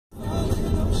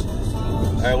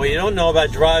Alright, what you don't know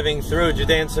about driving through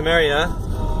Judea and Samria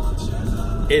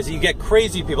is you get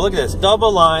crazy people. Look at this,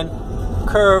 double line,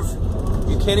 curve,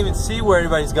 you can't even see where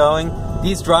anybody's going.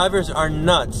 These drivers are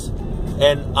nuts.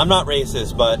 And I'm not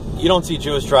racist, but you don't see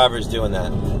Jewish drivers doing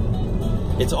that.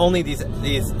 It's only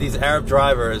these Arab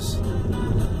drivers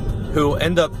who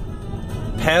end up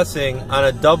passing on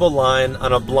a double line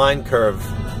on a blind curve.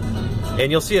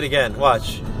 And you'll see it again,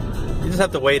 watch. You just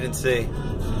have to wait and see.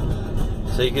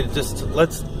 So you can just,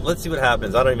 let's see what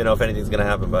happens. I don't even know if anything's gonna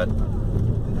happen, but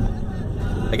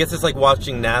I guess it's like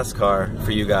watching NASCAR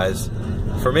for you guys.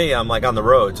 For me, I'm like on the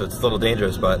road, so it's a little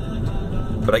dangerous, but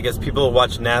I guess people who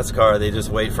watch NASCAR, they just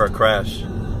wait for a crash.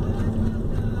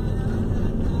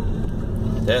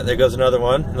 Yeah, there goes another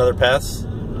one, another pass.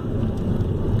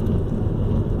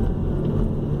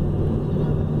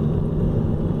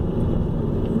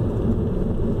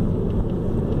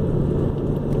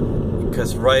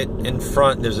 Because right in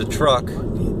front there's a truck,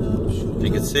 if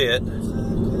you can see it.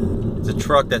 It's a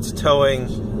truck that's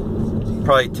towing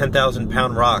probably 10,000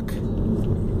 pound rock.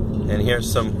 And here's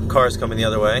some cars coming the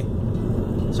other way.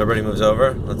 So everybody moves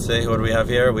over. Let's see, what do we have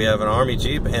here? We have an army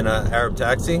jeep and an Arab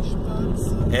taxi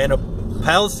and a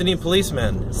Palestinian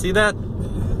policeman. See that?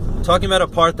 Talking about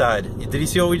apartheid. Did you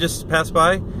see what we just passed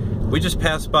by? We just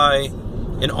passed by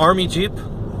an army jeep,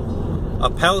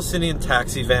 a Palestinian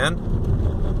taxi van,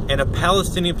 and a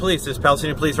Palestinian police. There's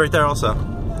Palestinian police right there also.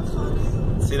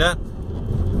 See that?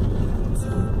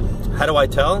 How do I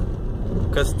tell?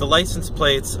 Because the license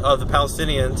plates of the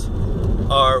Palestinians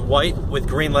are white with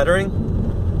green lettering.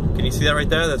 Can you see that right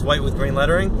there? That's white with green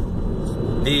lettering.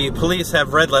 The police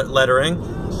have red lettering.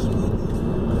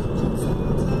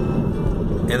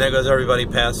 And there goes everybody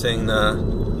passing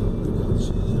around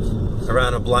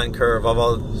a blind curve,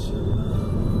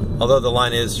 although the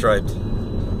line is striped.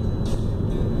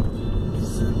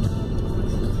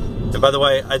 And by the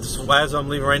way, as I'm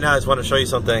leaving right now, I just want to show you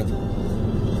something.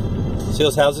 See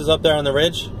those houses up there on the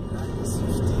ridge?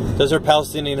 Those are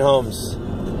Palestinian homes.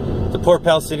 The poor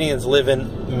Palestinians live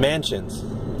in mansions.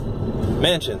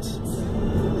 Mansions.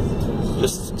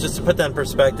 Just to put that in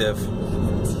perspective.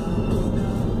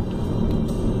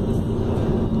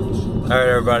 Alright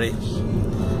everybody.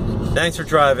 Thanks for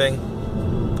driving.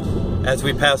 As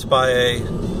we pass by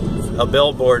a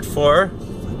billboard for,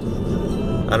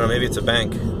 I don't know, maybe it's a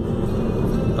bank.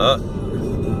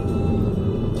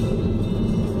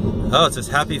 Oh, it says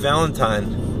Happy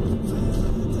Valentine.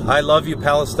 I love you,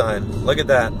 Palestine. Look at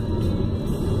that.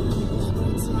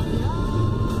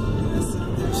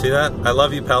 See that? I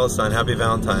love you, Palestine. Happy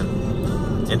Valentine.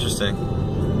 Interesting.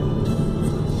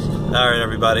 All right,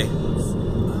 everybody.